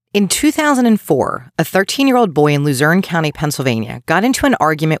In 2004, a 13-year-old boy in Luzerne County, Pennsylvania, got into an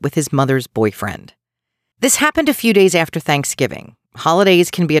argument with his mother's boyfriend. This happened a few days after Thanksgiving.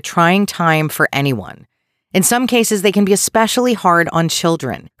 Holidays can be a trying time for anyone. In some cases, they can be especially hard on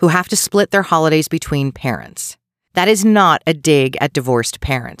children who have to split their holidays between parents. That is not a dig at divorced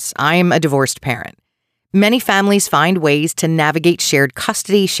parents. I'm a divorced parent. Many families find ways to navigate shared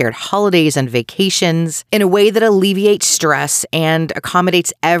custody, shared holidays, and vacations in a way that alleviates stress and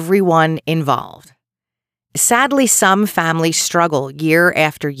accommodates everyone involved. Sadly, some families struggle year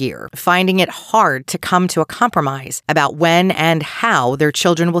after year, finding it hard to come to a compromise about when and how their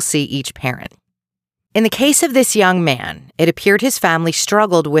children will see each parent. In the case of this young man, it appeared his family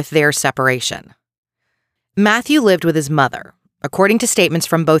struggled with their separation. Matthew lived with his mother. According to statements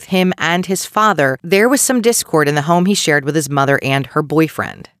from both him and his father, there was some discord in the home he shared with his mother and her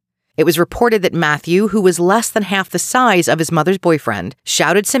boyfriend. It was reported that Matthew, who was less than half the size of his mother's boyfriend,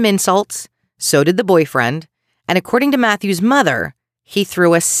 shouted some insults, so did the boyfriend, and according to Matthew's mother, he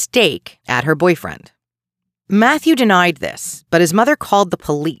threw a steak at her boyfriend. Matthew denied this, but his mother called the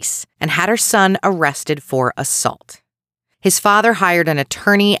police and had her son arrested for assault. His father hired an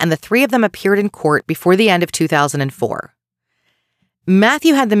attorney, and the three of them appeared in court before the end of 2004.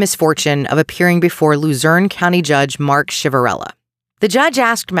 Matthew had the misfortune of appearing before Luzerne County Judge Mark Chivarella. The judge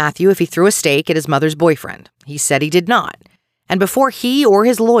asked Matthew if he threw a steak at his mother's boyfriend. He said he did not. And before he or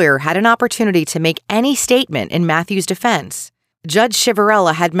his lawyer had an opportunity to make any statement in Matthew's defense, Judge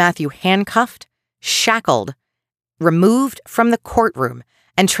Chivarella had Matthew handcuffed, shackled, removed from the courtroom,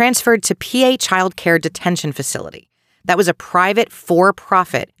 and transferred to PA Child Care Detention Facility. That was a private,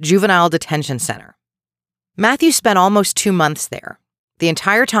 for-profit juvenile detention center. Matthew spent almost 2 months there. The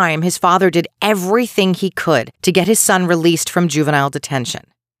entire time, his father did everything he could to get his son released from juvenile detention.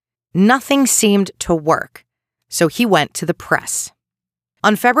 Nothing seemed to work, so he went to the press.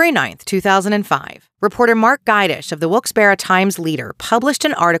 On February 9th, 2005, reporter Mark Geidish of the Wilkes-Barre Times-Leader published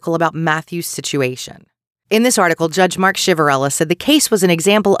an article about Matthew's situation. In this article, Judge Mark Chivarella said the case was an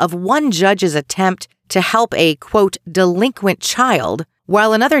example of one judge's attempt to help a, quote, delinquent child,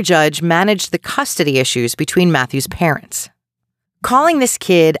 while another judge managed the custody issues between Matthew's parents. Calling this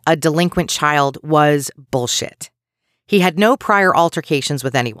kid a delinquent child was bullshit. He had no prior altercations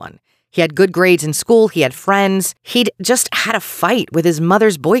with anyone. He had good grades in school, he had friends, he'd just had a fight with his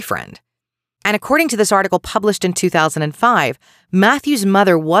mother's boyfriend. And according to this article published in 2005, Matthew's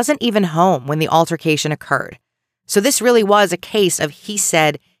mother wasn't even home when the altercation occurred. So this really was a case of he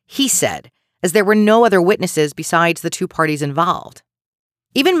said, as there were no other witnesses besides the two parties involved.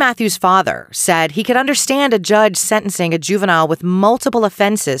 Even Matthew's father said he could understand a judge sentencing a juvenile with multiple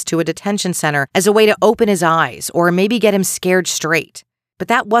offenses to a detention center as a way to open his eyes or maybe get him scared straight. But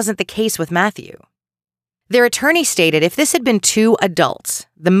that wasn't the case with Matthew. Their attorney stated if this had been 2 adults,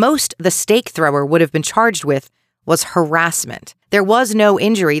 the most the steak thrower would have been charged with was harassment. There was no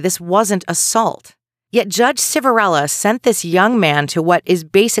injury. This wasn't assault. Yet Judge Chivarella sent this young man to what is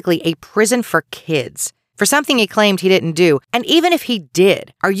basically a prison for kids for something he claimed he didn't do. And even if he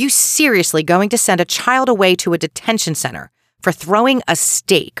did, are you seriously going to send a child away to a detention center for throwing a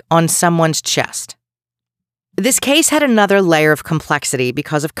steak on someone's chest? This case had another layer of complexity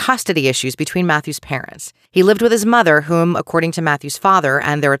because of custody issues between Matthew's parents. He lived with his mother, whom, according to Matthew's father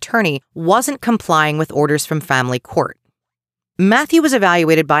and their attorney, wasn't complying with orders from family court. Matthew was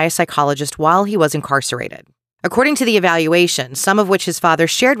evaluated by a psychologist while he was incarcerated. According to the evaluation, some of which his father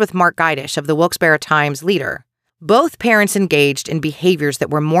shared with Mark Geidish of the Wilkes-Barre Times-Leader, both parents engaged in behaviors that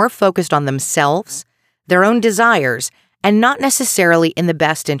were more focused on themselves, their own desires, and not necessarily in the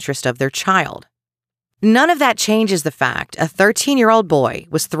best interest of their child. None of that changes the fact a 13-year-old boy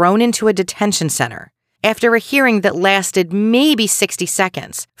was thrown into a detention center after a hearing that lasted maybe 60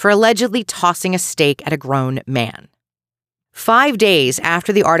 seconds for allegedly tossing a steak at a grown man. 5 days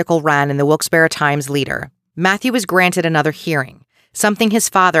after the article ran in the Wilkes-Barre Times-Leader, Matthew was granted another hearing, something his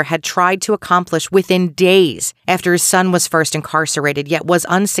father had tried to accomplish within days after his son was first incarcerated, yet was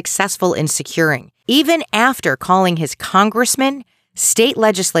unsuccessful in securing, even after calling his congressmen, state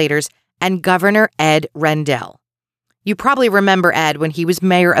legislators, and Governor Ed Rendell. You probably remember Ed when he was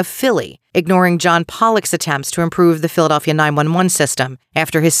mayor of Philly, ignoring John Pollock's attempts to improve the Philadelphia 911 system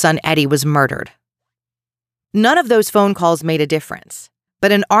after his son Eddie was murdered. None of those phone calls made a difference,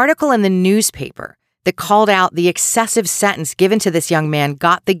 but an article in the newspaper that called out the excessive sentence given to this young man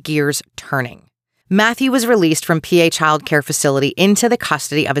got the gears turning. Matthew was released from PA Child Care Facility into the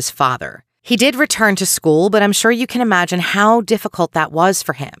custody of his father. He did return to school, but I'm sure you can imagine how difficult that was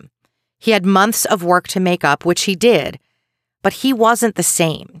for him. He had months of work to make up, which he did, but he wasn't the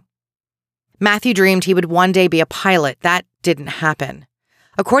same. Matthew dreamed he would one day be a pilot. That didn't happen.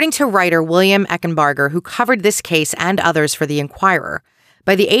 According to writer William Eckenbarger, who covered this case and others for The Inquirer,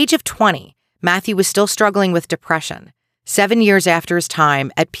 by the age of 20, Matthew was still struggling with depression, 7 years after his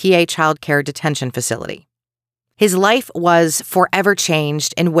time at PA Child Care Detention Facility. His life was forever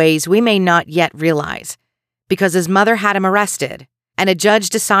changed in ways we may not yet realize, because his mother had him arrested, and a judge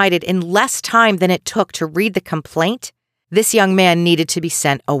decided in less time than it took to read the complaint, this young man needed to be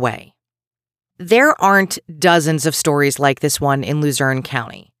sent away. There aren't dozens of stories like this one in Luzerne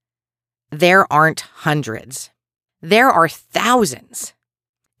County. There aren't hundreds. There are thousands.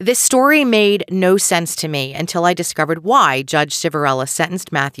 This story made no sense to me until I discovered why Judge Civarella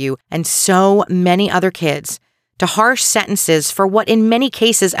sentenced Matthew and so many other kids to harsh sentences for what in many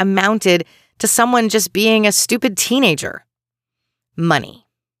cases amounted to someone just being a stupid teenager. Money.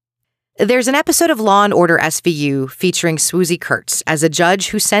 There's an episode of Law & Order SVU featuring Swoozie Kurtz as a judge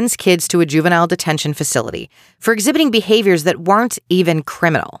who sends kids to a juvenile detention facility for exhibiting behaviors that weren't even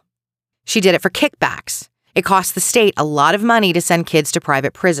criminal. She did it for kickbacks. It cost the state a lot of money to send kids to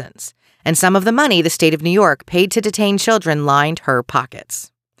private prisons, and some of the money the state of New York paid to detain children lined her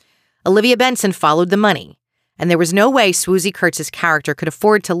pockets. Olivia Benson followed the money, and there was no way Swoozie Kurtz's character could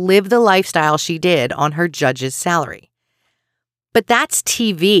afford to live the lifestyle she did on her judge's salary. But that's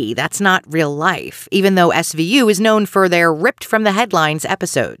TV, that's not real life, even though SVU is known for their ripped from the headlines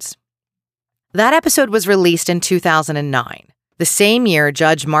episodes. That episode was released in 2009. The same year,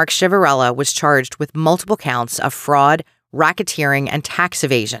 Judge Mark Civarella was charged with multiple counts of fraud, racketeering, and tax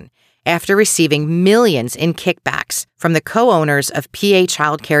evasion after receiving millions in kickbacks from the co-owners of PA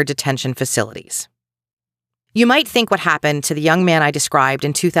Child Care Detention Facilities. You might think what happened to the young man I described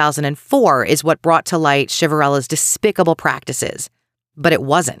in 2004 is what brought to light Civarella's despicable practices, but it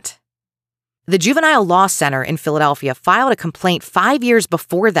wasn't. The Juvenile Law Center in Philadelphia filed a complaint 5 years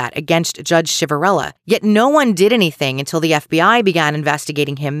before that against Judge Civarella, yet no one did anything until the FBI began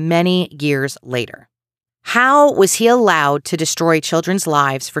investigating him many years later. How was he allowed to destroy children's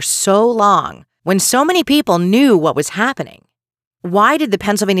lives for so long when so many people knew what was happening? Why did the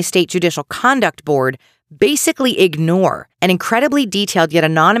Pennsylvania State Judicial Conduct Board basically ignore an incredibly detailed yet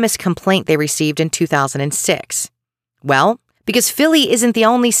anonymous complaint they received in 2006? Well, because Philly isn't the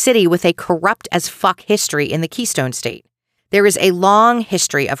only city with a corrupt-as-fuck history in the Keystone State. There is a long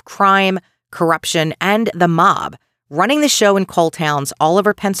history of crime, corruption, and the mob running the show in coal towns all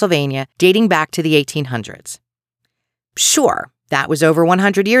over Pennsylvania dating back to the 1800s. Sure, that was over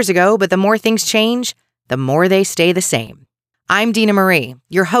 100 years ago, but the more things change, the more they stay the same. I'm Dina Marie,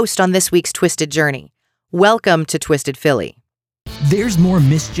 your host on this week's Twisted Journey. Welcome to Twisted Philly. There's more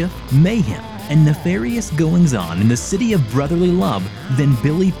mischief, mayhem, and nefarious goings-on in the city of brotherly love than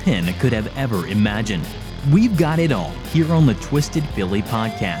Billy Penn could have ever imagined. We've got it all here on the Twisted Philly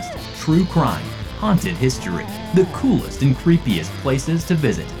podcast. True crime, haunted history, the coolest and creepiest places to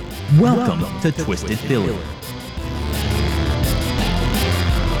visit. Welcome to Twisted Philly.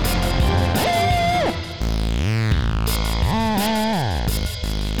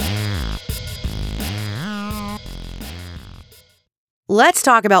 Let's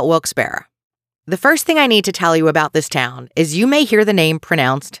talk about Wilkes-Barre. The first thing I need to tell you about this town is you may hear the name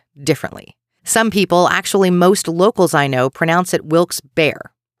pronounced differently. Some people, actually most locals I know, pronounce it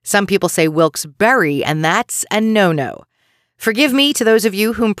Wilkes-Barre. Some people say Wilkes-Barre, and that's a no-no. Forgive me to those of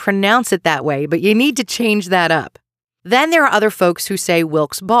you whom pronounce it that way, but you need to change that up. Then there are other folks who say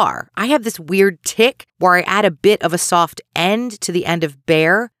Wilkes-Barre. I have this weird tick where I add a bit of a soft end to the end of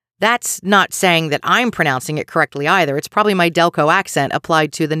bear. That's not saying that I'm pronouncing it correctly either. It's probably my Delco accent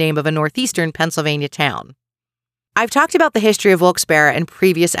applied to the name of a northeastern Pennsylvania town. I've talked about the history of Wilkes-Barre in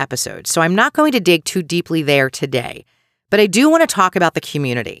previous episodes, so I'm not going to dig too deeply there today. But I do want to talk about the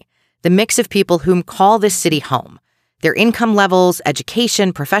community, the mix of people whom call this city home, their income levels,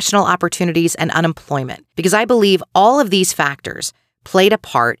 education, professional opportunities, and unemployment, because I believe all of these factors played a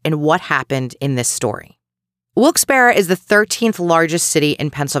part in what happened in this story. Wilkes-Barre is the 13th largest city in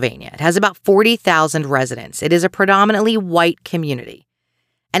Pennsylvania. It has about 40,000 residents. It is a predominantly white community.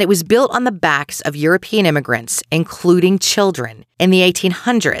 And it was built on the backs of European immigrants, including children, in the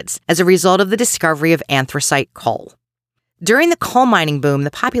 1800s as a result of the discovery of anthracite coal. During the coal mining boom, the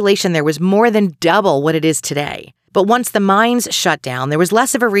population there was more than double what it is today. But once the mines shut down, there was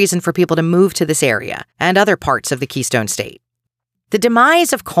less of a reason for people to move to this area and other parts of the Keystone State. The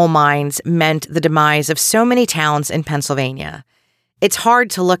demise of coal mines meant the demise of so many towns in Pennsylvania. It's hard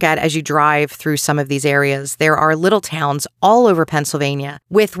to look at as you drive through some of these areas. There are little towns all over Pennsylvania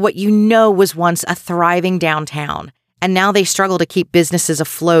with what you know was once a thriving downtown, and now they struggle to keep businesses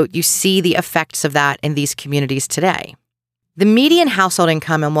afloat. You see the effects of that in these communities today. The median household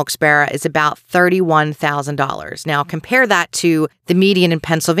income in Wilkes-Barre is about $31,000. Now, compare that to the median in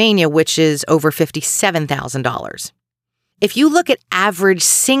Pennsylvania, which is over $57,000. If you look at average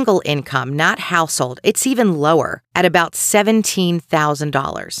single income, not household, it's even lower at about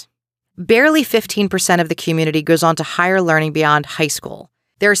 $17,000. Barely 15% of the community goes on to higher learning beyond high school.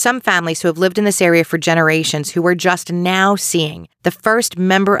 There are some families who have lived in this area for generations who are just now seeing the first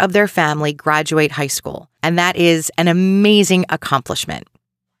member of their family graduate high school, and that is an amazing accomplishment.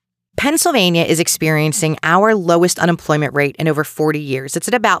 Pennsylvania is experiencing our lowest unemployment rate in over 40 years. It's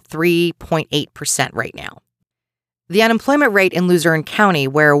at about 3.8% right now. The unemployment rate in Luzerne County,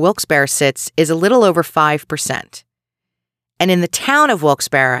 where Wilkes-Barre sits, is a little over 5%. And in the town of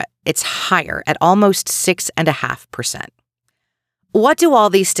Wilkes-Barre, it's higher at almost 6.5%. What do all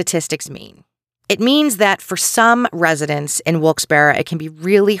these statistics mean? It means that for some residents in Wilkes-Barre, it can be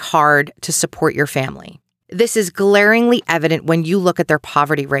really hard to support your family. This is glaringly evident when you look at their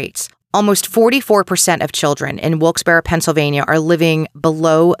poverty rates. Almost 44% of children in Wilkes-Barre, Pennsylvania are living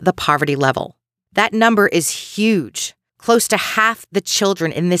below the poverty level. That number is huge. Close to half the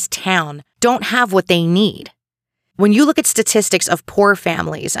children in this town don't have what they need. When you look at statistics of poor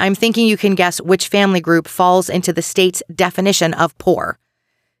families, I'm thinking you can guess which family group falls into the state's definition of poor.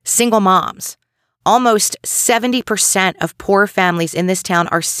 Single moms. Almost 70% of poor families in this town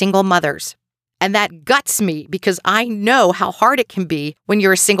are single mothers. And that guts me because I know how hard it can be when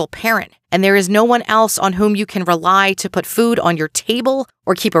you're a single parent and there is no one else on whom you can rely to put food on your table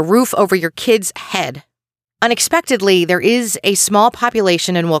or keep a roof over your kid's head. Unexpectedly, there is a small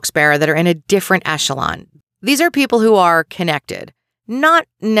population in Wilkes-Barre that are in a different echelon. These are people who are connected, not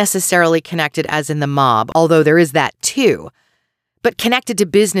necessarily connected as in the mob, although there is that too, but connected to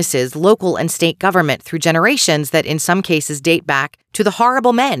businesses, local and state government through generations that in some cases date back to the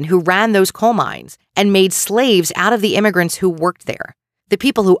horrible men who ran those coal mines and made slaves out of the immigrants who worked there. The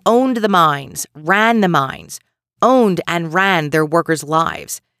people who owned the mines, ran the mines, owned and ran their workers'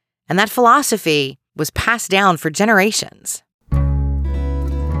 lives. And that philosophy was passed down for generations.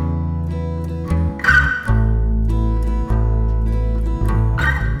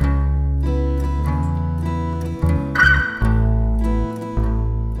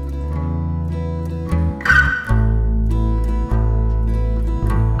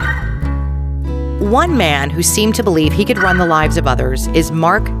 One man who seemed to believe he could run the lives of others is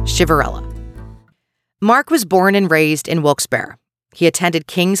Mark Ciavarella. Mark was born and raised in Wilkes-Barre. He attended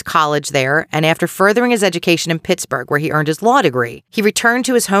King's College there, and after furthering his education in Pittsburgh, where he earned his law degree, he returned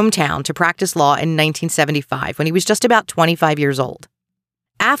to his hometown to practice law in 1975 when he was just about 25 years old.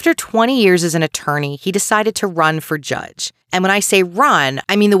 After 20 years as an attorney, he decided to run for judge. And when I say run,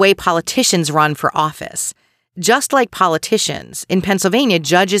 I mean the way politicians run for office. Just like politicians, in Pennsylvania,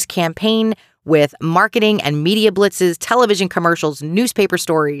 judges campaign with marketing and media blitzes, television commercials, newspaper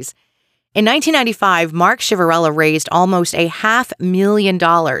stories. In 1995, Mark Ciavarella raised almost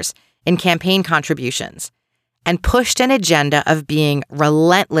 $500,000 in campaign contributions and pushed an agenda of being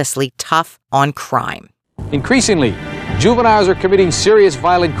relentlessly tough on crime. Increasingly, juveniles are committing serious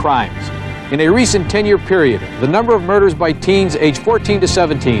violent crimes. In a recent 10-year period, the number of murders by teens aged 14 to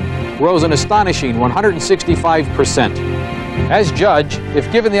 17 rose an astonishing 165%. As judge,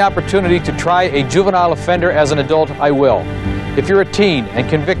 if given the opportunity to try a juvenile offender as an adult, I will. If you're a teen and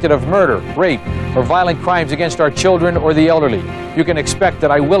convicted of murder, rape, or violent crimes against our children or the elderly, you can expect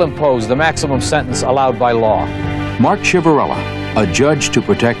that I will impose the maximum sentence allowed by law. Mark Ciavarella, a judge to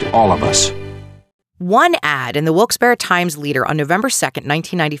protect all of us. One ad in the Wilkes-Barre Times-Leader on November 2nd,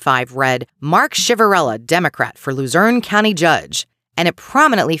 1995 read, "Mark Ciavarella, Democrat for Luzerne County Judge," and it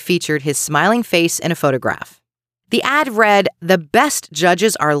prominently featured his smiling face in a photograph. The ad read, "The best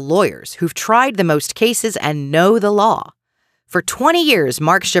judges are lawyers who've tried the most cases and know the law." For 20 years,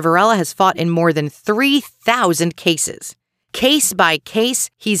 Mark Ciavarella has fought in more than 3,000 cases. Case by case,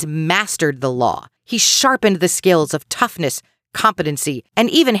 he's mastered the law. He's sharpened the skills of toughness, competency, and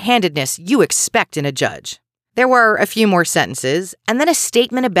even-handedness you expect in a judge. There were a few more sentences, and then a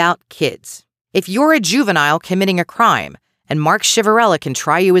statement about kids. If you're a juvenile committing a crime, and Mark Ciavarella can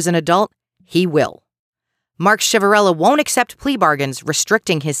try you as an adult, he will. Mark Ciavarella won't accept plea bargains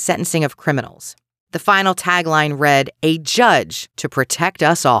restricting his sentencing of criminals. The final tagline read, "A judge to protect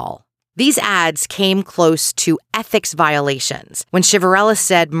us all." These ads came close to ethics violations when Ciavarella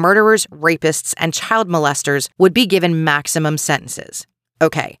said murderers, rapists, and child molesters would be given maximum sentences.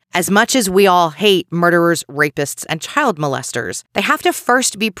 Okay, as much as we all hate murderers, rapists, and child molesters, they have to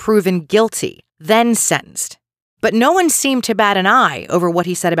first be proven guilty, then sentenced. But no one seemed to bat an eye over what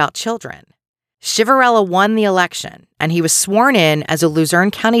he said about children. Ciavarella won the election, and he was sworn in as a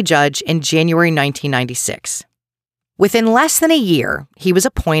Luzerne County judge in January 1996. Within less than a year, he was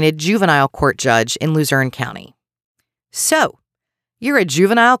appointed juvenile court judge in Luzerne County. So, you're a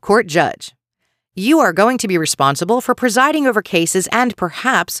juvenile court judge. You are going to be responsible for presiding over cases and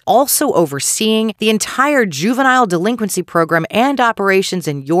perhaps also overseeing the entire juvenile delinquency program and operations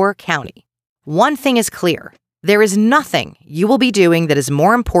in your county. One thing is clear. There is nothing you will be doing that is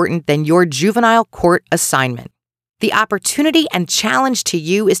more important than your juvenile court assignment. The opportunity and challenge to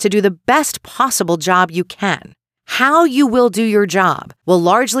you is to do the best possible job you can. How you will do your job will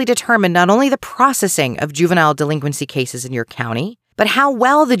largely determine not only the processing of juvenile delinquency cases in your county, but how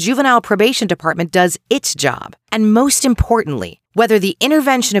well the Juvenile Probation Department does its job, and most importantly, whether the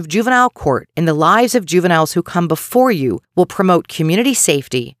intervention of juvenile court in the lives of juveniles who come before you will promote community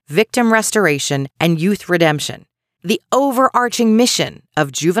safety, victim restoration, and youth redemption, the overarching mission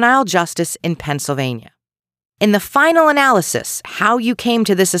of juvenile justice in Pennsylvania. In the final analysis, how you came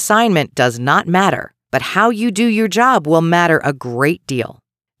to this assignment does not matter, but how you do your job will matter a great deal.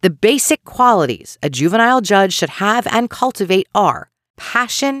 The basic qualities a juvenile judge should have and cultivate are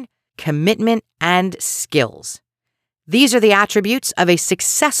passion, commitment, and skills. These are the attributes of a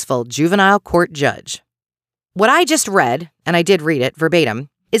successful juvenile court judge. What I just read, and I did read it verbatim,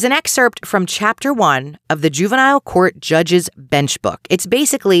 is an excerpt from Chapter 1 of the Juvenile Court Judge's Bench Book. It's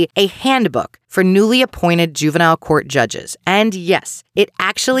basically a handbook for newly appointed juvenile court judges. And yes, it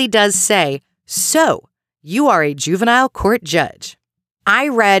actually does say, "So, you are a juvenile court judge." I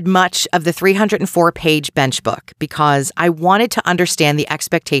read much of the 304-page bench book because I wanted to understand the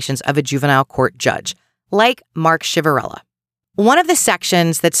expectations of a juvenile court judge, like Mark Ciavarella. One of the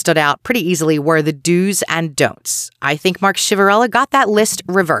sections that stood out pretty easily were the do's and don'ts. I think Mark Ciavarella got that list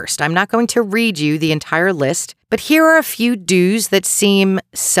reversed. I'm not going to read you the entire list, but here are a few do's that seem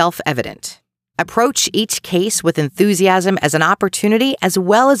self-evident. Approach each case with enthusiasm as an opportunity as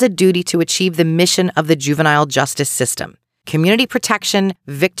well as a duty to achieve the mission of the juvenile justice system: community protection,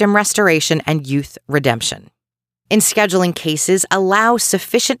 victim restoration, and youth redemption. In scheduling cases, allow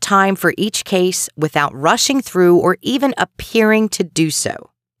sufficient time for each case without rushing through or even appearing to do so.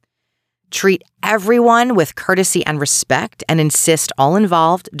 Treat everyone with courtesy and respect and insist all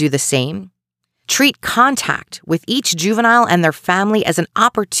involved do the same. Treat contact with each juvenile and their family as an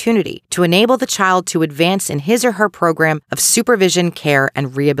opportunity to enable the child to advance in his or her program of supervision, care,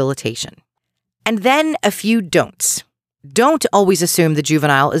 and rehabilitation. And then a few don'ts. Don't always assume the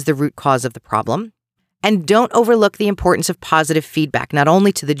juvenile is the root cause of the problem. And don't overlook the importance of positive feedback, not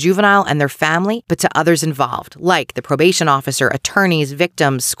only to the juvenile and their family, but to others involved, like the probation officer, attorneys,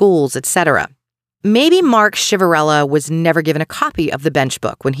 victims, schools, etc. Maybe Mark Ciavarella was never given a copy of the bench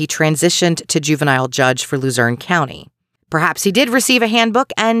book when he transitioned to juvenile judge for Luzerne County. Perhaps he did receive a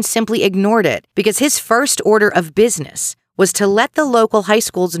handbook and simply ignored it, because his first order of business was to let the local high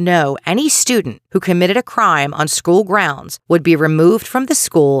schools know any student who committed a crime on school grounds would be removed from the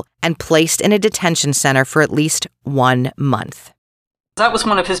school and placed in a detention center for at least 1 month. That was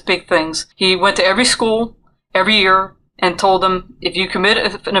one of his big things. He went to every school every year and told them, if you commit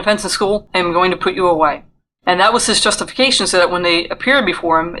an offense in school, I'm going to put you away. And that was his justification, so that when they appeared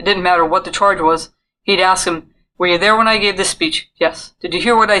before him, it didn't matter what the charge was, he'd ask them, were you there when I gave this speech? Yes. Did you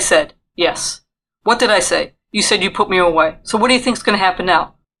hear what I said? Yes. What did I say? You said you put me away. So what do you think is going to happen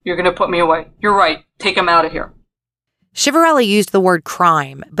now? You're going to put me away. You're right. Take him out of here. Ciavarella used the word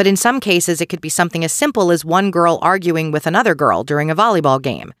crime, but in some cases it could be something as simple as one girl arguing with another girl during a volleyball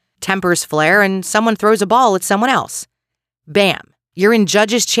game. Tempers flare and someone throws a ball at someone else. Bam! You're in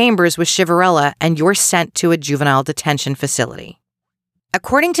judges' chambers with Ciavarella and you're sent to a juvenile detention facility.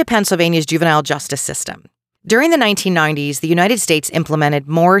 According to Pennsylvania's juvenile justice system, during the 1990s, the United States implemented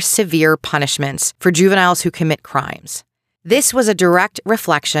more severe punishments for juveniles who commit crimes. This was a direct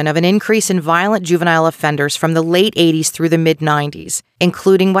reflection of an increase in violent juvenile offenders from the late 80s through the mid-90s,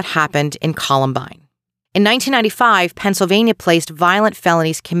 including what happened in Columbine. In 1995, Pennsylvania placed violent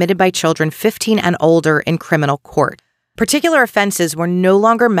felonies committed by children 15 and older in criminal court. Particular offenses were no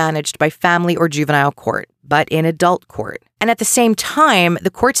longer managed by family or juvenile court, but in adult court. And at the same time, the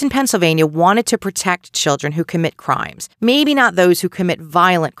courts in Pennsylvania wanted to protect children who commit crimes. Maybe not those who commit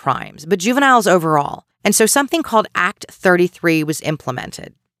violent crimes, but juveniles overall. And so something called Act 33 was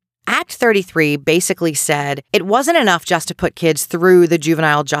implemented. Act 33 basically said it wasn't enough just to put kids through the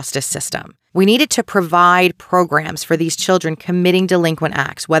juvenile justice system. We needed to provide programs for these children committing delinquent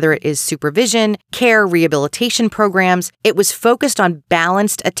acts, whether it is supervision, care, rehabilitation programs. It was focused on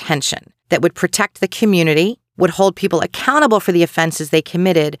balanced attention that would protect the community, would hold people accountable for the offenses they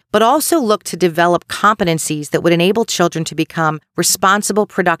committed, but also look to develop competencies that would enable children to become responsible,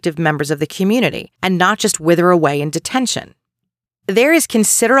 productive members of the community and not just wither away in detention. There is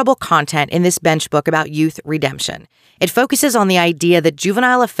considerable content in this bench book about youth redemption. It focuses on the idea that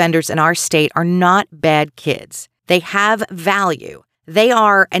juvenile offenders in our state are not bad kids. They have value. They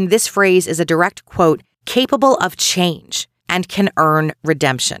are, and this phrase is a direct quote, capable of change and can earn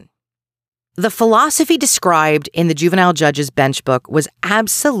redemption. The philosophy described in the juvenile judge's bench book was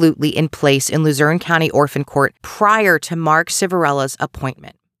absolutely in place in Luzerne County Orphan Court prior to Mark Civarella's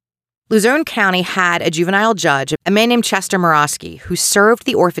appointment. Luzerne County had a juvenile judge, a man named Chester Morosky, who served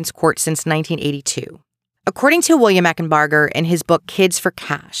the Orphans Court since 1982. According to William Eckenbarger in his book Kids for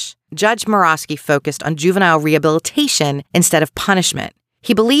Cash, Judge Morosky focused on juvenile rehabilitation instead of punishment.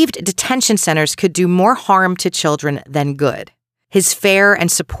 He believed detention centers could do more harm to children than good. His fair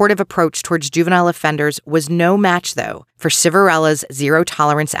and supportive approach towards juvenile offenders was no match, though, for Civarella's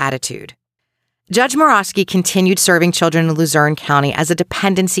zero-tolerance attitude. Judge Morosky continued serving children in Luzerne County as a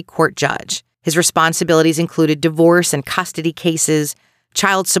dependency court judge. His responsibilities included divorce and custody cases,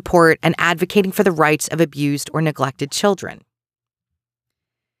 child support, and advocating for the rights of abused or neglected children.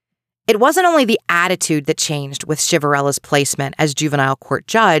 It wasn't only the attitude that changed with Civarella's placement as juvenile court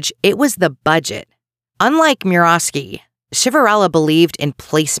judge, it was the budget. Unlike Morosky, Civarella believed in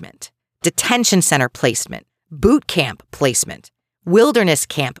placement, detention center placement, boot camp placement, wilderness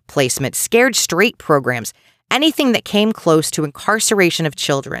camp placement, scared straight programs, anything that came close to incarceration of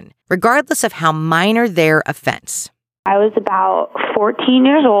children, regardless of how minor their offense. I was about 14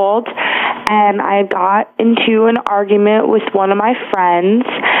 years old, and I got into an argument with one of my friends,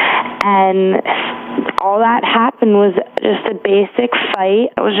 and all that happened was just a basic fight.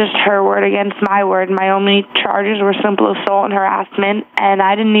 It was just her word against my word. My only charges were simple assault and harassment, and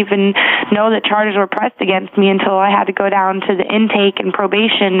I didn't even know that charges were pressed against me until I had to go down to the intake and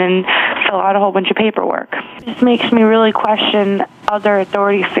probation and fill out a whole bunch of paperwork. It just makes me really question other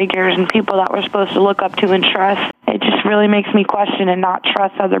authority figures and people that we're supposed to look up to and trust. It just really makes me question and not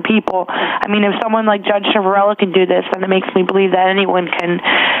trust other people. I mean, if someone like Judge Civarella can do this, then it makes me believe that anyone can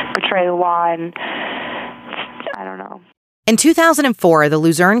betray the law, and I don't know. In 2004, the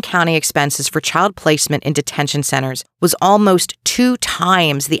Luzerne County expenses for child placement in detention centers was almost 2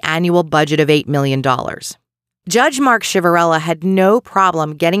 times the annual budget of $8 million. Judge Mark Civarella had no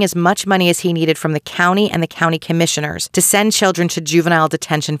problem getting as much money as he needed from the county and the county commissioners to send children to juvenile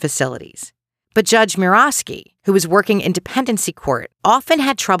detention facilities. But Judge Morosky, who was working in dependency court, often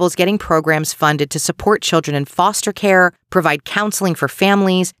had troubles getting programs funded to support children in foster care, provide counseling for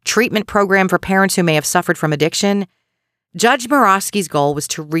families, treatment program for parents who may have suffered from addiction. Judge Morosky's goal was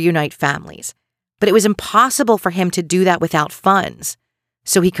to reunite families, but it was impossible for him to do that without funds.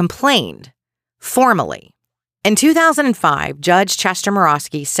 So he complained, formally. In 2005, Judge Chester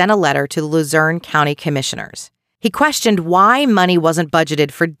Morosky sent a letter to the Luzerne County Commissioners. He questioned why money wasn't budgeted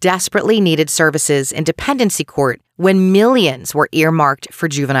for desperately needed services in dependency court when millions were earmarked for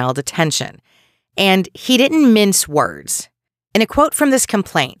juvenile detention. And he didn't mince words. In a quote from this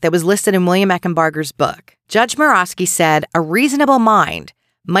complaint that was listed in William Eckenbarger's book, Judge Morosky said, "A reasonable mind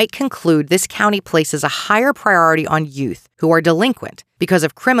might conclude this county places a higher priority on youth who are delinquent because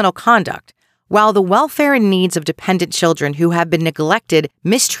of criminal conduct, while the welfare and needs of dependent children who have been neglected,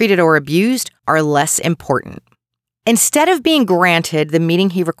 mistreated, or abused are less important." Instead of being granted the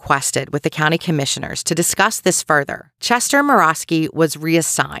meeting he requested with the county commissioners to discuss this further, Chester Morosky was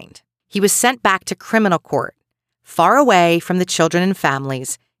reassigned. He was sent back to criminal court, far away from the children and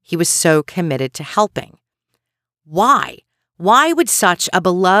families he was so committed to helping. Why? Why would such a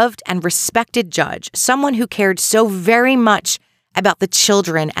beloved and respected judge, someone who cared so very much about the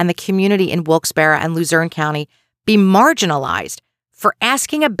children and the community in Wilkes-Barre and Luzerne County, be marginalized for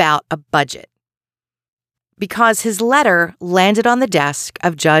asking about a budget? Because his letter landed on the desk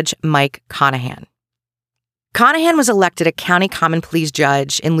of Judge Mike Conahan. Conahan was elected a county common pleas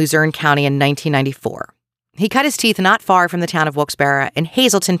judge in Luzerne County in 1994. He cut his teeth not far from the town of Wilkes-Barre in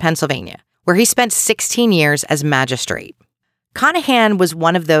Hazleton, Pennsylvania, where he spent 16 years as magistrate. Conahan was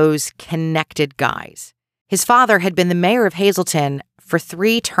one of those connected guys. His father had been the mayor of Hazleton for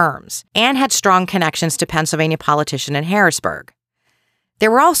 3 terms and had strong connections to Pennsylvania politician in Harrisburg. There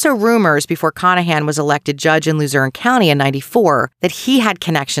were also rumors before Conahan was elected judge in Luzerne County in 94 that he had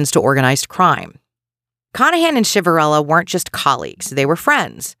connections to organized crime. Conahan and Civarella weren't just colleagues, they were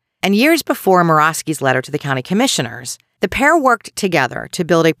friends. And years before Morosky's letter to the county commissioners, the pair worked together to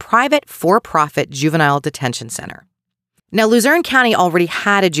build a private for-profit juvenile detention center. Now, Luzerne County already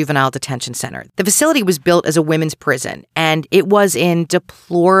had a juvenile detention center. The facility was built as a women's prison, and it was in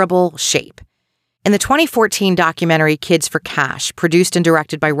deplorable shape. In the 2014 documentary Kids for Cash, produced and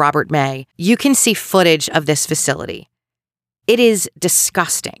directed by Robert May, you can see footage of this facility. It is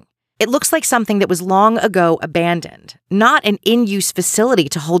disgusting. It looks like something that was long ago abandoned, not an in-use facility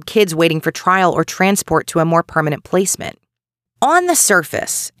to hold kids waiting for trial or transport to a more permanent placement. On the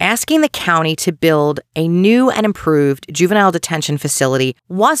surface, asking the county to build a new and improved juvenile detention facility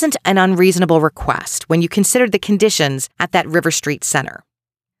wasn't an unreasonable request when you considered the conditions at that River Street Center.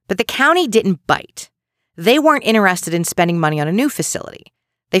 But the county didn't bite. They weren't interested in spending money on a new facility.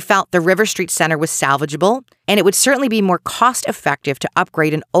 They felt the River Street Center was salvageable, and it would certainly be more cost-effective to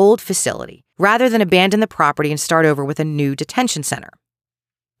upgrade an old facility rather than abandon the property and start over with a new detention center.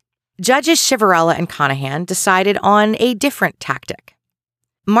 Judges Chivarella and Conahan decided on a different tactic.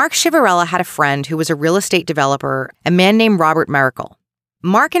 Mark Chivarella had a friend who was a real estate developer, a man named Robert Miracle.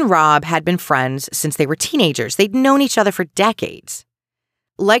 Mark and Rob had been friends since they were teenagers. They'd known each other for decades.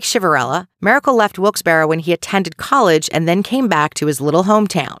 Like Chivarella, Miracle left Wilkes-Barre when he attended college and then came back to his little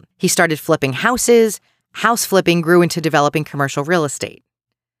hometown. He started flipping houses. House flipping grew into developing commercial real estate.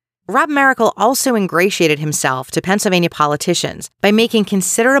 Rob Miracle also ingratiated himself to Pennsylvania politicians by making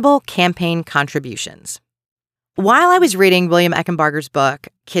considerable campaign contributions. While I was reading William Eckenbarger's book,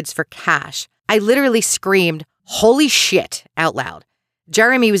 Kids for Cash, I literally screamed, "Holy shit," out loud.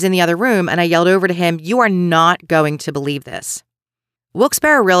 Jeremy was in the other room and I yelled over to him, "You are not going to believe this."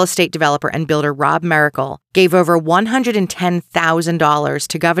 Wilkes-Barre real estate developer and builder Rob Miracle gave over $110,000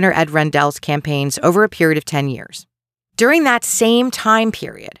 to Governor Ed Rendell's campaigns over a period of 10 years. During that same time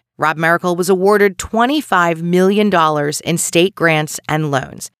period, Rob Miracle was awarded $25 million in state grants and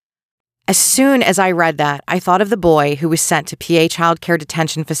loans. As soon as I read that, I thought of the boy who was sent to PA Child Care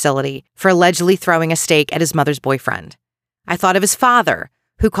Detention Facility for allegedly throwing a steak at his mother's boyfriend. I thought of his father,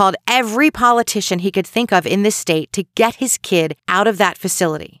 who called every politician he could think of in this state to get his kid out of that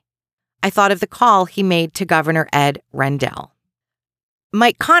facility. I thought of the call he made to Governor Ed Rendell.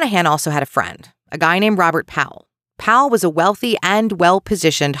 Mike Conahan also had a friend, a guy named Robert Powell. Powell was a wealthy and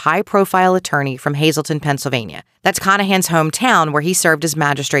well-positioned high-profile attorney from Hazleton, Pennsylvania. That's Conahan's hometown where he served as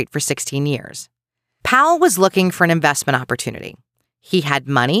magistrate for 16 years. Powell was looking for an investment opportunity. He had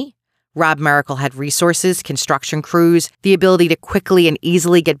money. Rob Miracle had resources, construction crews, the ability to quickly and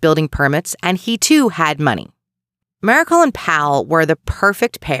easily get building permits, and he too had money. Miracle and Powell were the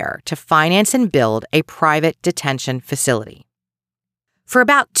perfect pair to finance and build a private detention facility. For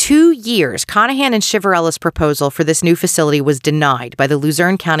about 2 years, Conahan and Chivarella's proposal for this new facility was denied by the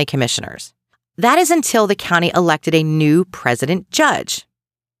Luzerne County Commissioners. That is until the county elected a new president judge,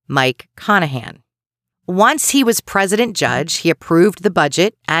 Mike Conahan. Once he was president judge, he approved the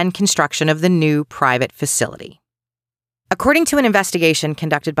budget and construction of the new private facility. According to an investigation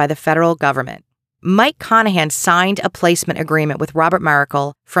conducted by the federal government, Mike Conahan signed a placement agreement with Robert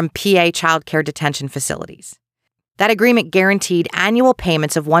Miracle from PA Child Care Detention Facilities. That agreement guaranteed annual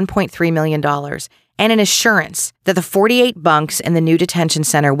payments of $1.3 million and an assurance that the 48 bunks in the new detention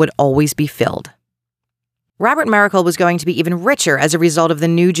center would always be filled. Robert Miracle was going to be even richer as a result of the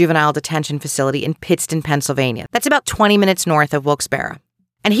new juvenile detention facility in Pittston, Pennsylvania. That's about 20 minutes north of Wilkes-Barre.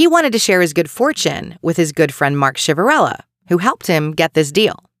 And he wanted to share his good fortune with his good friend Mark Chivarella, who helped him get this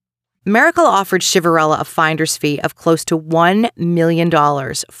deal. Miracle offered Chivarella a finder's fee of close to $1 million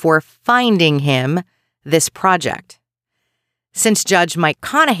for finding him this project. Since Judge Mike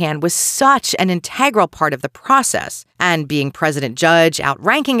Conahan was such an integral part of the process, and being president judge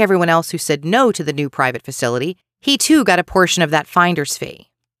outranking everyone else who said no to the new private facility, he too got a portion of that finder's fee.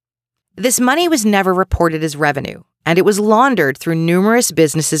 This money was never reported as revenue, and it was laundered through numerous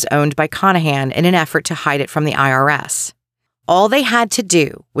businesses owned by Conahan in an effort to hide it from the IRS. All they had to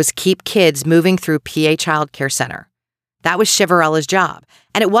do was keep kids moving through PA Child Care Center. That was Chivarella's job,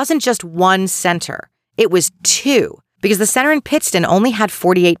 and it wasn't just one center. It was 2, because the center in Pittston only had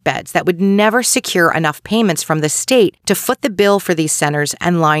 48 beds that would never secure enough payments from the state to foot the bill for these centers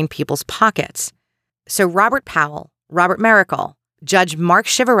and line people's pockets. So Robert Powell, Robert Miracle, Judge Mark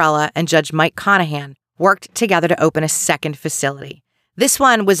Chivarella, and Judge Mike Conahan worked together to open a second facility. This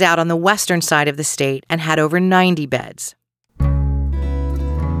one was out on the western side of the state and had over 90 beds.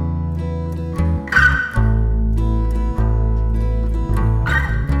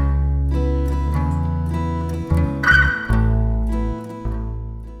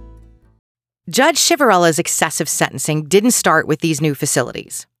 Judge Chivarella's excessive sentencing didn't start with these new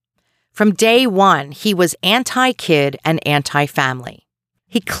facilities. From day one, he was anti-kid and anti-family.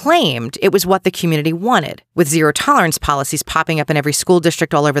 He claimed it was what the community wanted, with zero-tolerance policies popping up in every school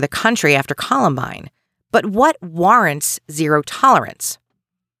district all over the country after Columbine. But what warrants zero tolerance?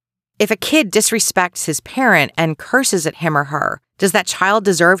 If a kid disrespects his parent and curses at him or her, does that child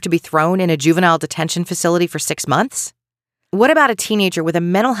deserve to be thrown in a juvenile detention facility for 6 months? What about a teenager with a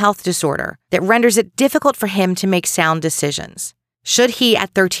mental health disorder that renders it difficult for him to make sound decisions? Should he,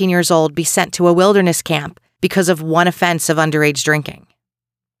 at 13 years old, be sent to a wilderness camp because of one offense of underage drinking?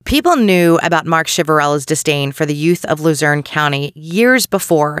 People knew about Mark Chivarella's disdain for the youth of Luzerne County years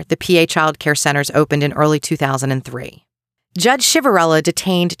before the PA Child Care Centers opened in early 2003. Judge Chivarella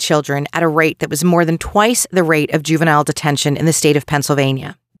detained children at a rate that was more than twice the rate of juvenile detention in the state of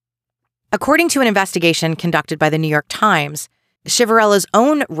Pennsylvania. According to an investigation conducted by the New York Times, Chivarella's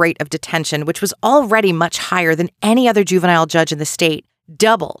own rate of detention, which was already much higher than any other juvenile judge in the state,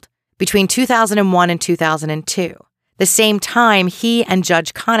 doubled between 2001 and 2002. The same time, he and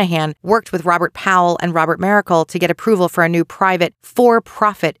Judge Conahan worked with Robert Powell and Robert Miracle to get approval for a new private,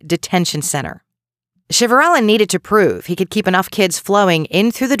 for-profit detention center. Chivarella needed to prove he could keep enough kids flowing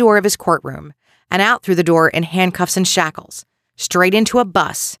in through the door of his courtroom and out through the door in handcuffs and shackles, straight into a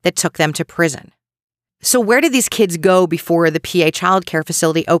bus that took them to prison. So where did these kids go before the PA Child Care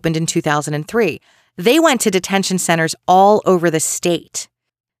Facility opened in 2003? They went to detention centers all over the state.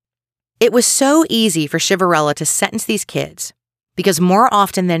 It was so easy for Chivarella to sentence these kids because more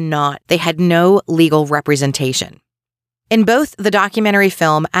often than not, they had no legal representation. In both the documentary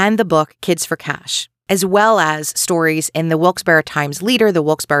film and the book Kids for Cash, as well as stories in the Wilkes-Barre Times Leader, the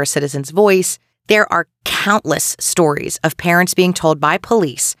Wilkes-Barre Citizen's Voice, there are countless stories of parents being told by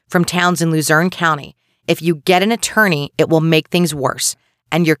police from towns in Luzerne County, if you get an attorney, it will make things worse,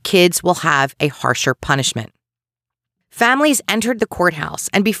 and your kids will have a harsher punishment. Families entered the courthouse,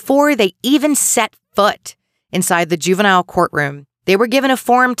 and before they even set foot inside the juvenile courtroom, they were given a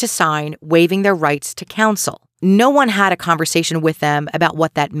form to sign waiving their rights to counsel. No one had a conversation with them about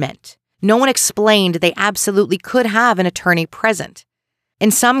what that meant. No one explained they absolutely could have an attorney present. In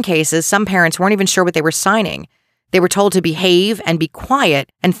some cases, some parents weren't even sure what they were signing. They were told to behave and be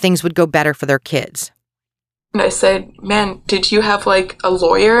quiet, and things would go better for their kids. And I said, man, did you have like a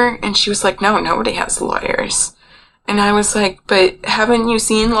lawyer? And she was like, no, nobody has lawyers. And I was like, but haven't you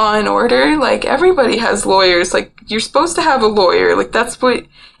seen Law and Order? Like, everybody has lawyers. Like, you're supposed to have a lawyer. Like, that's what,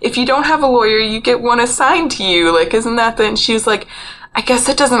 if you don't have a lawyer, you get one assigned to you. Like, isn't that the, and she was like, I guess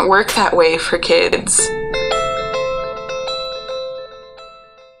it doesn't work that way for kids.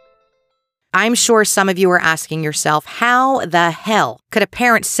 I'm sure some of you are asking yourself, how the hell could a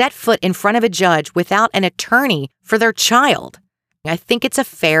parent set foot in front of a judge without an attorney for their child? I think it's a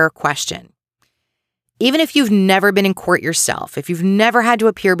fair question. Even if you've never been in court yourself, if you've never had to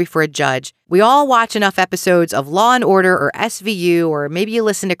appear before a judge, we all watch enough episodes of Law and Order or SVU, or maybe you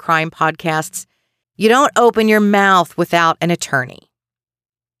listen to crime podcasts. You don't open your mouth without an attorney.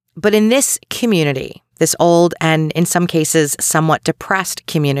 But in this community, this old and in some cases somewhat depressed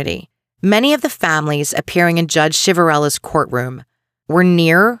community, many of the families appearing in Judge Chivarella's courtroom were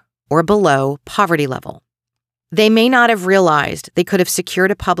near or below poverty level. They may not have realized they could have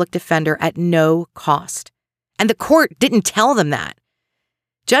secured a public defender at no cost. And the court didn't tell them that.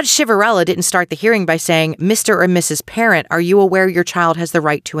 Judge Chivarella didn't start the hearing by saying, Mr. or Mrs. Parent, are you aware your child has the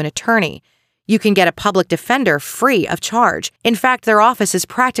right to an attorney? You can get a public defender free of charge. In fact, their office is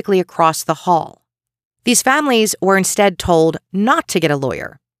practically across the hall. These families were instead told not to get a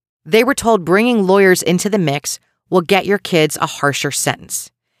lawyer. They were told bringing lawyers into the mix will get your kids a harsher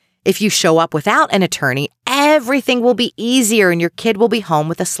sentence. If you show up without an attorney, everything will be easier and your kid will be home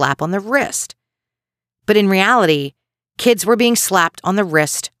with a slap on the wrist. But in reality, kids were being slapped on the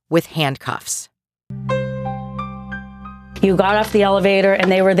wrist with handcuffs. You got off the elevator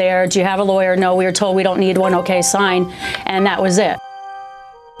and they were there. Do you have a lawyer? No, we were told we don't need one. Okay, sign. And that was it.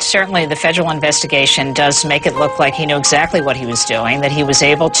 Certainly, the federal investigation does make it look like he knew exactly what he was doing, that he was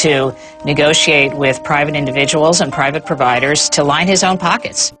able to negotiate with private individuals and private providers to line his own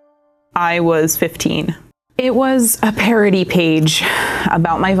pockets. I was 15. It was a parody page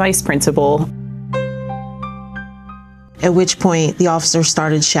about my vice principal. At which point the officer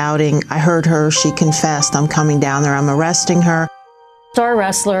started shouting, I heard her, she confessed, I'm coming down there, I'm arresting her. Star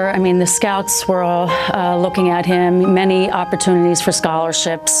wrestler, I mean, the scouts were all looking at him, many opportunities for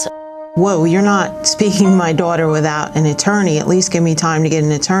scholarships. Whoa, you're not speaking to my daughter without an attorney. At least give me time to get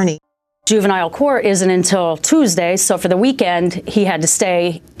an attorney. Juvenile court isn't until Tuesday, so for the weekend, he had to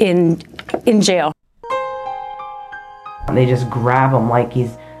stay in jail. They just grab him like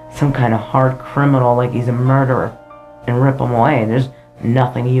he's some kind of hard criminal, like he's a murderer, and rip him away. There's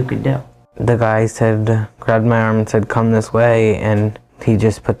nothing you could do. The guy said, grabbed my arm and said, come this way, and he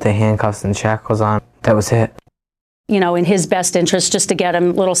just put the handcuffs and shackles on. That was it. You know, in his best interest, just to get him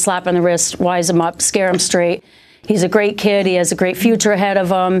a little slap on the wrist, wise him up, scare him straight. He's a great kid. He has a great future ahead of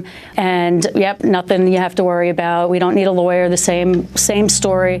him. And, yep, nothing you have to worry about. We don't need a lawyer. The same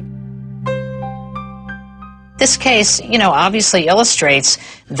story. This case, obviously illustrates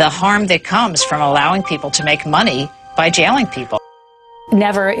the harm that comes from allowing people to make money by jailing people.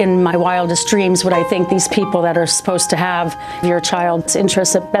 Never in my wildest dreams would I think these people that are supposed to have your child's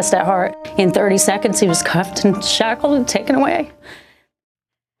interests at best at heart, in 30 seconds he was cuffed and shackled and taken away.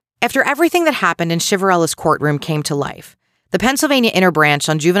 After everything that happened in Shivarella's courtroom came to life, the Pennsylvania Inner Branch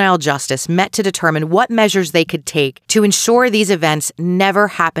on Juvenile Justice met to determine what measures they could take to ensure these events never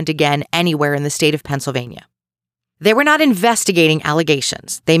happened again anywhere in the state of Pennsylvania. They were not investigating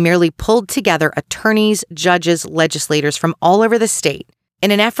allegations. They merely pulled together attorneys, judges, legislators from all over the state in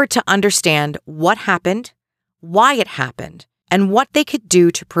an effort to understand what happened, why it happened, and what they could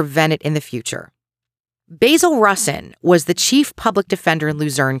do to prevent it in the future. Basil Russin was the chief public defender in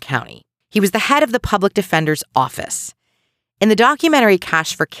Luzerne County. He was the head of the public defender's office. In the documentary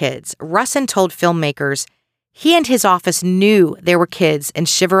Cash for Kids, Russin told filmmakers he and his office knew there were kids in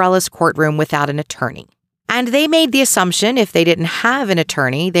Shivarella's courtroom without an attorney. And they made the assumption if they didn't have an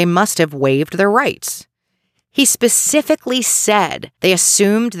attorney, they must have waived their rights. He specifically said they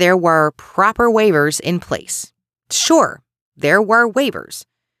assumed there were proper waivers in place. Sure, there were waivers.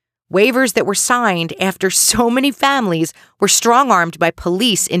 Waivers that were signed after so many families were strong-armed by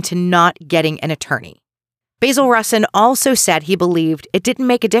police into not getting an attorney. Basil Russin also said he believed it didn't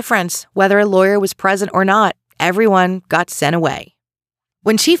make a difference whether a lawyer was present or not. Everyone got sent away.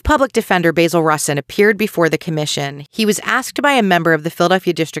 When Chief Public Defender Basil Russin appeared before the commission, he was asked by a member of the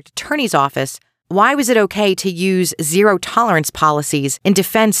Philadelphia District Attorney's Office why was it okay to use zero-tolerance policies in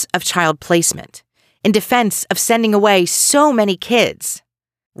defense of child placement, in defense of sending away so many kids.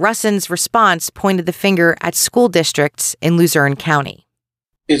 Russin's response pointed the finger at school districts in Luzerne County.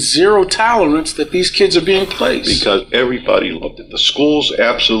 It's zero tolerance that these kids are being placed. Because everybody loved it. The schools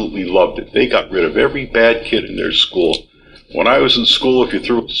absolutely loved it. They got rid of every bad kid in their school. When I was in school, if you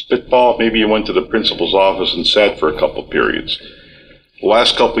threw a spitball, maybe you went to the principal's office and sat for a couple periods. The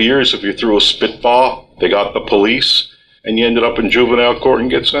last couple of years, if you threw a spitball, they got the police, and you ended up in juvenile court and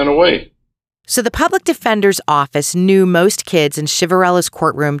get sent away. So the public defender's office knew most kids in Shivarella's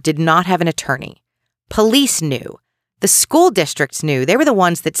courtroom did not have an attorney. Police knew. The school districts knew. They were the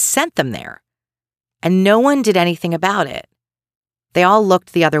ones that sent them there. And no one did anything about it. They all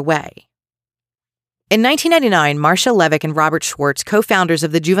looked the other way. In 1999, Marcia Levick and Robert Schwartz, co-founders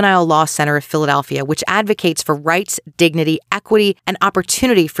of the Juvenile Law Center of Philadelphia, which advocates for rights, dignity, equity, and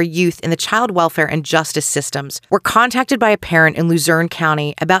opportunity for youth in the child welfare and justice systems, were contacted by a parent in Luzerne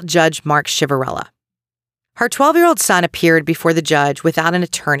County about Judge Mark Shivarella. Her 12-year-old son appeared before the judge without an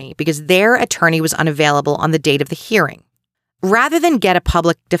attorney because their attorney was unavailable on the date of the hearing. Rather than get a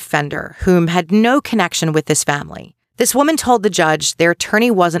public defender whom had no connection with this family, this woman told the judge their attorney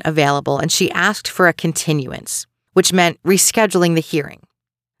wasn't available and she asked for a continuance, which meant rescheduling the hearing.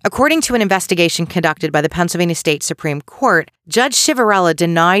 According to an investigation conducted by the Pennsylvania State Supreme Court, Judge Shivarella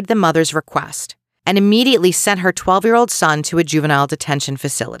denied the mother's request and immediately sent her 12-year-old son to a juvenile detention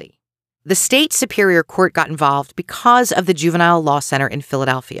facility. The state superior court got involved because of the Juvenile Law Center in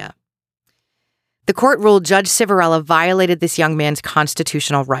Philadelphia. The court ruled Judge Shivarella violated this young man's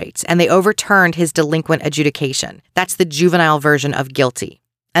constitutional rights, and they overturned his delinquent adjudication. That's the juvenile version of guilty.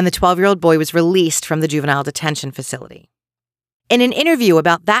 And the 12-year-old boy was released from the juvenile detention facility. In an interview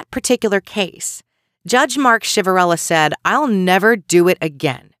about that particular case, Judge Mark Shivarella said, "I'll never do it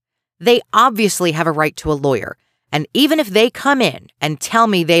again. They obviously have a right to a lawyer, and even if they come in and tell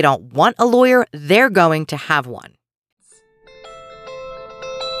me they don't want a lawyer, they're going to have one."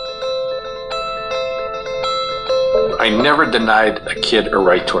 I never denied a kid a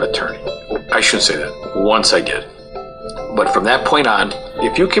right to an attorney. I shouldn't say that. Once I did. But from that point on,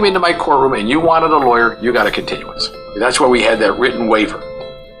 if you came into my courtroom and you wanted a lawyer, you got a continuance. That's why we had that written waiver.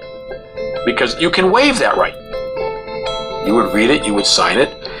 Because you can waive that right. You would read it, you would sign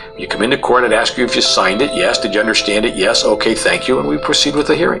it. You come into court, I'd ask you if you signed it. Yes. Did you understand it? Yes. Okay, thank you. And we proceed with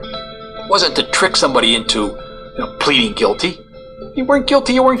the hearing. It wasn't to trick somebody into pleading guilty. You weren't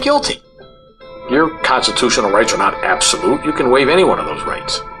guilty, you weren't guilty. Your constitutional rights are not absolute. You can waive any one of those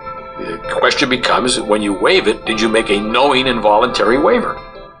rights. The question becomes, when you waive it, did you make a knowing and voluntary waiver?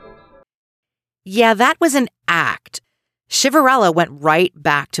 Yeah, that was an act. Shivarella went right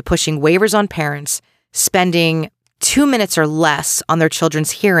back to pushing waivers on parents, spending 2 minutes or less on their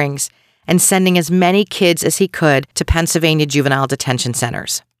children's hearings, and sending as many kids as he could to Pennsylvania juvenile detention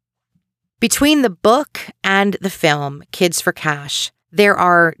centers. Between the book and the film, Kids for Cash, there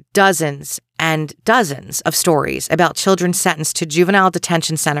are dozens and dozens of stories about children sentenced to juvenile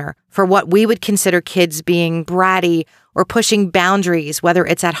detention center for what we would consider kids being bratty or pushing boundaries, whether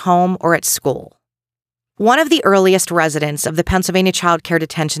it's at home or at school. One of the earliest residents of the Pennsylvania Child Care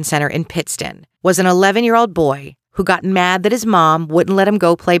Detention Center in Pittston was an 11-year-old boy who got mad that his mom wouldn't let him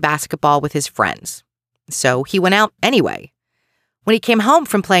go play basketball with his friends. So he went out anyway. When he came home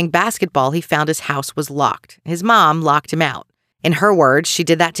from playing basketball, he found his house was locked. His mom locked him out. In her words, she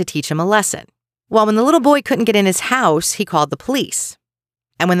did that to teach him a lesson. Well, when the little boy couldn't get in his house, he called the police.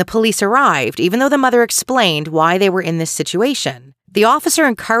 And when the police arrived, even though the mother explained why they were in this situation, the officer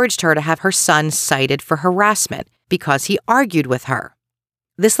encouraged her to have her son cited for harassment because he argued with her.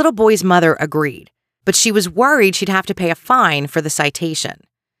 This little boy's mother agreed, but she was worried she'd have to pay a fine for the citation.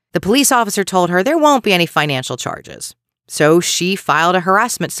 The police officer told her there won't be any financial charges. So she filed a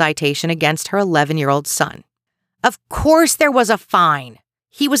harassment citation against her 11-year-old son. Of course there was a fine.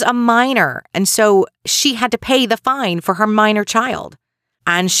 He was a minor, and so she had to pay the fine for her minor child.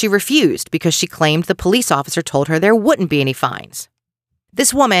 And she refused because she claimed the police officer told her there wouldn't be any fines.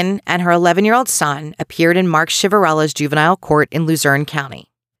 This woman and her 11-year-old son appeared in Mark Chivarella's juvenile court in Luzerne County.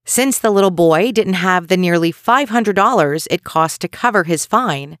 Since the little boy didn't have the nearly $500 it cost to cover his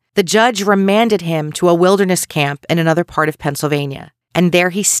fine, the judge remanded him to a wilderness camp in another part of Pennsylvania, and there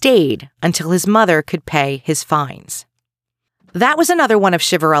he stayed until his mother could pay his fines. That was another one of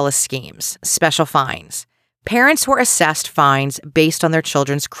Chivarella's schemes, special fines. Parents were assessed fines based on their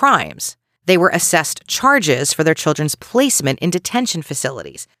children's crimes. They were assessed charges for their children's placement in detention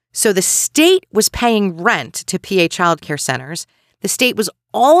facilities. So the state was paying rent to PA child care centers. The state was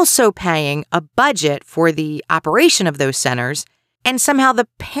also paying a budget for the operation of those centers. And somehow the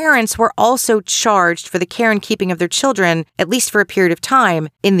parents were also charged for the care and keeping of their children, at least for a period of time,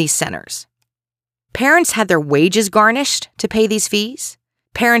 in these centers. Parents had their wages garnished to pay these fees.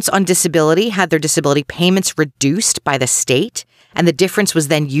 Parents on disability had their disability payments reduced by the state, and the difference was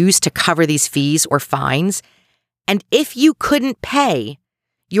then used to cover these fees or fines. And if you couldn't pay,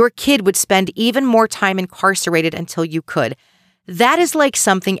 your kid would spend even more time incarcerated until you could. That is like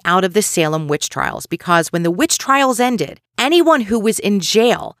something out of the Salem witch trials, because when the witch trials ended, anyone who was in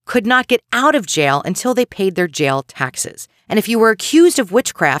jail could not get out of jail until they paid their jail taxes. And if you were accused of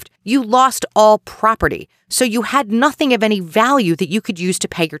witchcraft, you lost all property, so you had nothing of any value that you could use to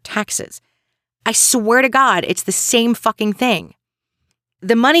pay your taxes. I swear to God, it's the same fucking thing.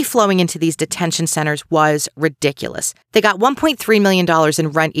 The money flowing into these detention centers was ridiculous. They got $1.3 million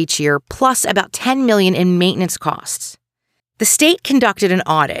in rent each year, plus about $10 million in maintenance costs. The state conducted an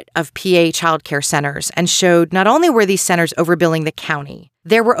audit of PA child care centers and showed not only were these centers overbilling the county,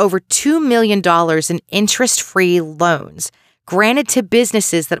 there were over $2 million in interest-free loans granted to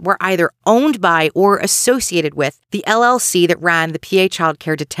businesses that were either owned by or associated with the LLC that ran the PA child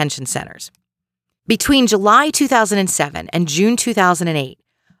care detention centers. Between July 2007 and June 2008,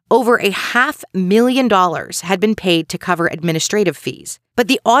 over $500,000 had been paid to cover administrative fees, but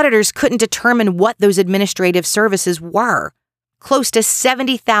the auditors couldn't determine what those administrative services were. Close to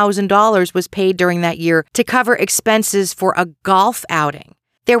 $70,000 was paid during that year to cover expenses for a golf outing.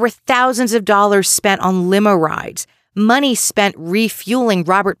 There were thousands of dollars spent on limo rides, money spent refueling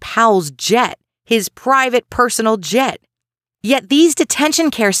Robert Powell's jet, his private personal jet. Yet these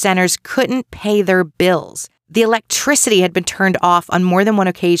detention care centers couldn't pay their bills. The electricity had been turned off on more than one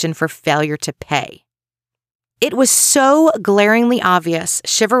occasion for failure to pay. It was so glaringly obvious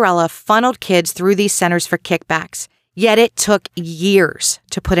Chivarella funneled kids through these centers for kickbacks, yet it took years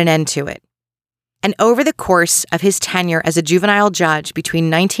to put an end to it. And over the course of his tenure as a juvenile judge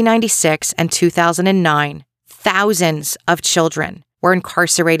between 1996 and 2009, thousands of children were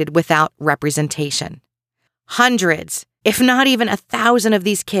incarcerated without representation. Hundreds, if not even 1,000 of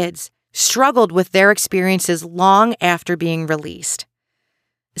these kids struggled with their experiences long after being released.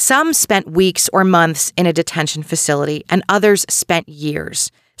 Some spent weeks or months in a detention facility, and others spent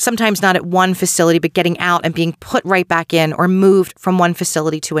years, sometimes not at one facility, but getting out and being put right back in or moved from one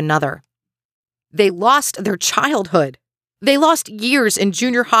facility to another. They lost their childhood. They lost years in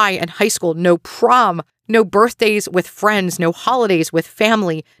junior high and high school, no prom, no birthdays with friends, no holidays with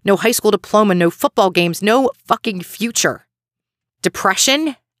family, no high school diploma, no football games, no fucking future.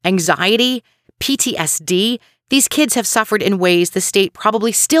 Depression, anxiety, PTSD, these kids have suffered in ways the state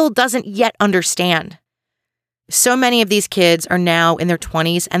probably still doesn't yet understand. So many of these kids are now in their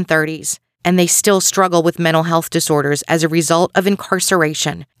 20s and 30s, and they still struggle with mental health disorders as a result of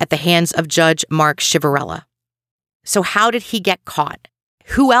incarceration at the hands of Judge Mark Chivarella. So how did he get caught?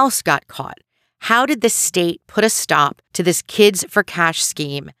 Who else got caught? How did the state put a stop to this Kids for Cash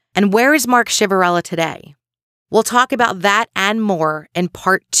scheme? And where is Mark Chivarella today? We'll talk about that and more in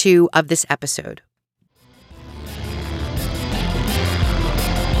part 2 of this episode.